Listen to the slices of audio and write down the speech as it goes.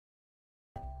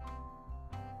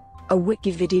a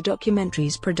WikiVidi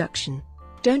documentaries production.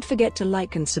 Don't forget to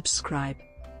like and subscribe.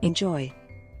 Enjoy.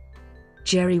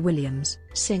 Jerry Williams,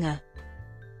 singer.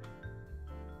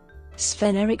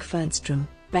 Sven Erik Fernström,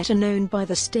 better known by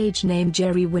the stage name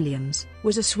Jerry Williams,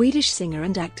 was a Swedish singer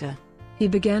and actor. He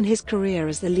began his career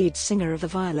as the lead singer of the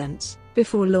Violence,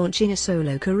 before launching a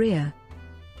solo career.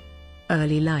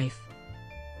 Early life.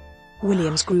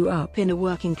 Williams grew up in a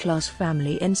working-class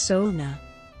family in Solna.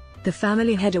 The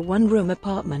family had a one-room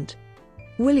apartment.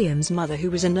 Williams' mother, who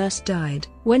was a nurse, died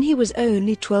when he was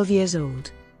only 12 years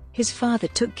old. His father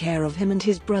took care of him and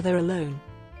his brother alone.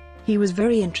 He was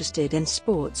very interested in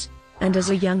sports, and as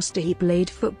a youngster he played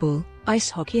football, ice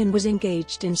hockey and was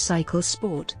engaged in cycle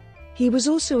sport. He was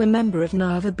also a member of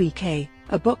Narva BK,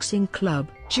 a boxing club.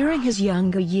 During his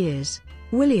younger years,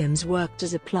 Williams worked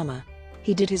as a plumber.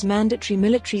 He did his mandatory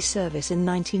military service in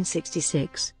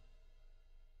 1966.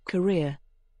 Career.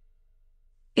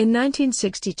 In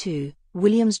 1962,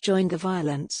 Williams joined the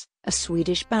Violence, a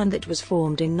Swedish band that was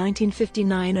formed in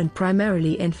 1959 and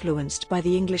primarily influenced by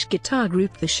the English guitar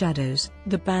group The Shadows.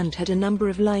 The band had a number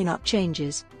of lineup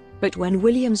changes, but when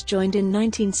Williams joined in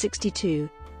 1962,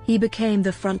 he became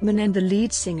the frontman and the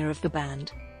lead singer of the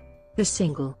band. The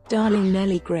single, Darling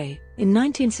Nellie Gray, in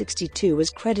 1962 was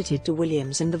credited to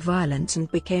Williams and the Violence and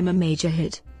became a major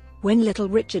hit. When Little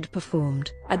Richard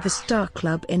performed at the Star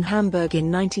Club in Hamburg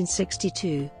in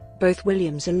 1962, both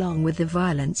Williams along with the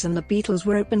Violence and the Beatles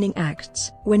were opening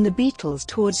acts. When the Beatles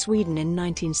toured Sweden in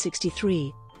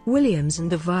 1963, Williams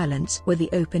and the Violence were the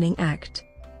opening act.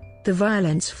 The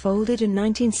Violence folded in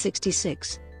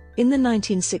 1966. In the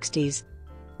 1960s,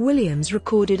 Williams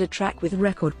recorded a track with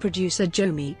record producer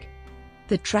Joe Meek.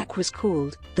 The track was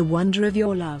called The Wonder of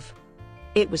Your Love.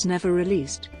 It was never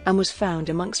released, and was found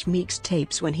amongst Meek's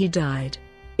tapes when he died.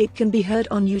 It can be heard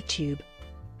on YouTube.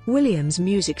 Williams'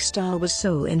 music style was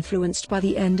soul-influenced by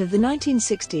the end of the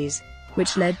 1960s,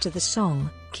 which led to the song,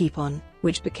 Keep On,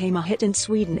 which became a hit in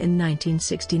Sweden in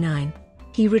 1969.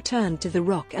 He returned to the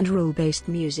rock and roll-based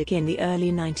music in the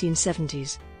early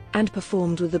 1970s, and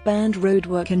performed with the band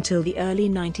Roadwork until the early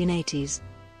 1980s.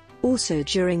 Also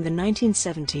during the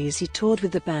 1970s he toured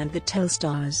with the band The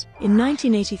Tellstars. In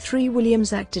 1983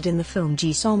 Williams acted in the film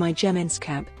G som I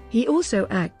gemenskap. He also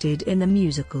acted in the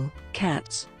musical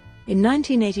Cats. In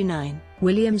 1989,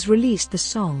 Williams released the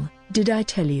song Did I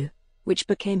Tell You, which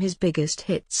became his biggest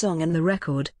hit song and the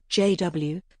record,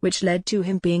 JW, which led to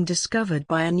him being discovered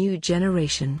by a new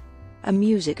generation. A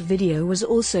music video was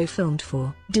also filmed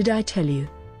for Did I Tell You.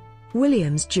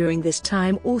 Williams during this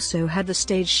time also had the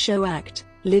stage show act,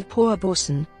 Live på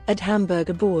Börsen, at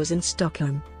Hamburger Börs in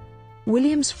Stockholm.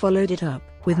 Williams followed it up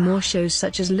with more shows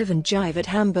such as Live and Jive at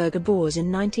Hamburger Börs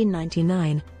in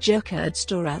 1999, Jerka at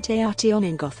Stora Teatern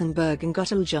in Gothenburg and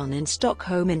Göttulljon in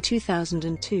Stockholm in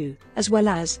 2002, as well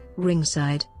as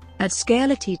Ringside at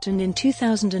Skalateatern in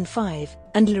 2005,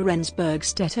 and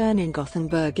Lorensbergsteatern in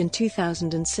Gothenburg in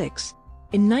 2006.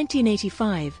 In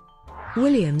 1985,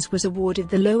 Williams was awarded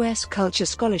the Loess Culture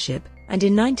Scholarship, and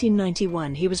in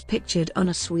 1991 he was pictured on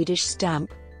a Swedish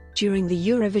stamp. During the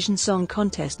Eurovision Song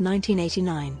Contest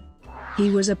 1989, he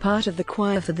was a part of the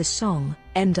choir for the song,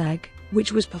 En dag,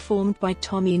 which was performed by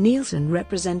Tommy Nilsson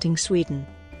representing Sweden.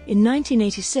 In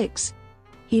 1986,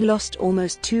 he lost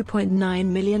almost 2.9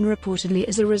 million reportedly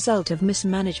as a result of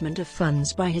mismanagement of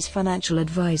funds by his financial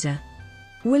advisor.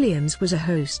 Williams was a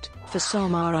host for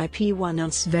Som RIP1 on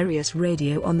Sveriges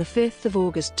Radio on the 5th of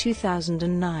August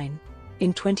 2009.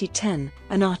 In 2010,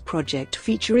 an art project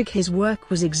featuring his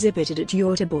work was exhibited at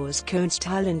Göteborgs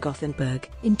Konsthall in Gothenburg.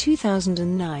 In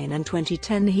 2009 and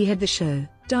 2010 he had the show,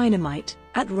 Dynamite,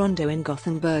 at Rondo in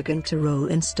Gothenburg and Tirol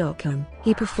in Stockholm.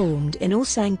 He performed in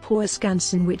Allsang på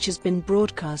Skansen, which has been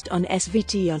broadcast on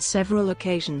SVT on several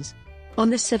occasions.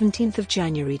 On the 17th of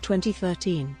January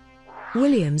 2013,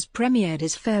 Williams premiered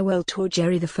his farewell tour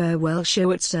Jerry the Farewell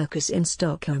Show at Circus in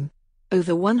Stockholm.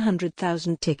 Over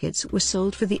 100,000 tickets were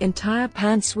sold for the entire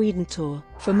Pan-Sweden tour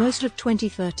for most of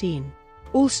 2013.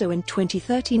 Also in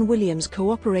 2013 Williams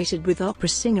cooperated with opera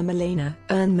singer Malena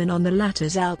Ernman on the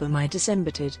latter's album I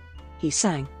Decemberted. He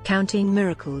sang Counting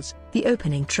Miracles, the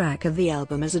opening track of the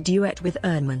album, as a duet with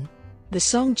Ernman. The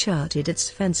song charted at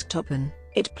Svensktoppen.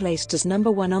 It placed as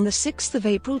number 1 on the 6th of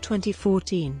April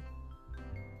 2014.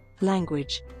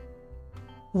 Language.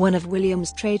 One of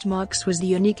Williams' trademarks was the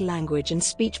unique language and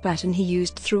speech pattern he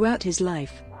used throughout his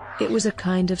life. It was a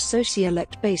kind of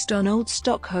socialect based on Old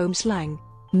Stockholm slang,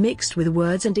 mixed with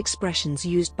words and expressions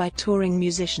used by touring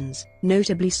musicians,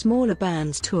 notably smaller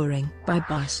bands touring by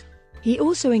bus. He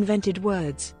also invented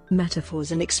words,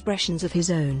 metaphors and expressions of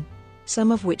his own.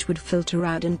 some of which would filter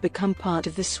out and become part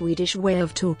of the Swedish way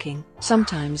of talking.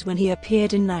 Sometimes when he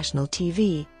appeared in national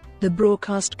TV, the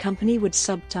broadcast company would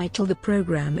subtitle the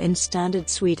program in standard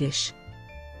Swedish.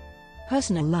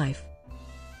 Personal life.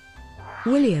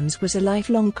 Williams was a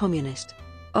lifelong communist.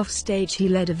 Off-stage he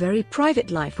led a very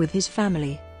private life with his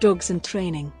family, dogs and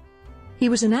training. He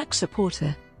was an axe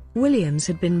supporter. Williams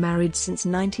had been married since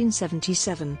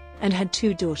 1977, and had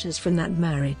 2 daughters from that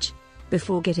marriage.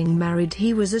 Before getting married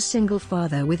he was a single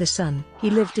father with a son. He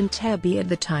lived in Täby at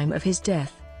the time of his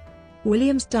death.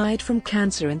 Williams died from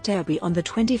cancer in Täby on the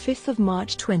 25th of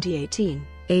March 2018,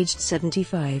 aged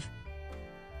 75.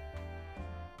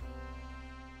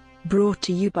 Brought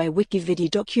to you by WikiVidi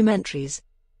Documentaries.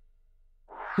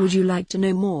 Would you like to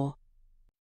know more?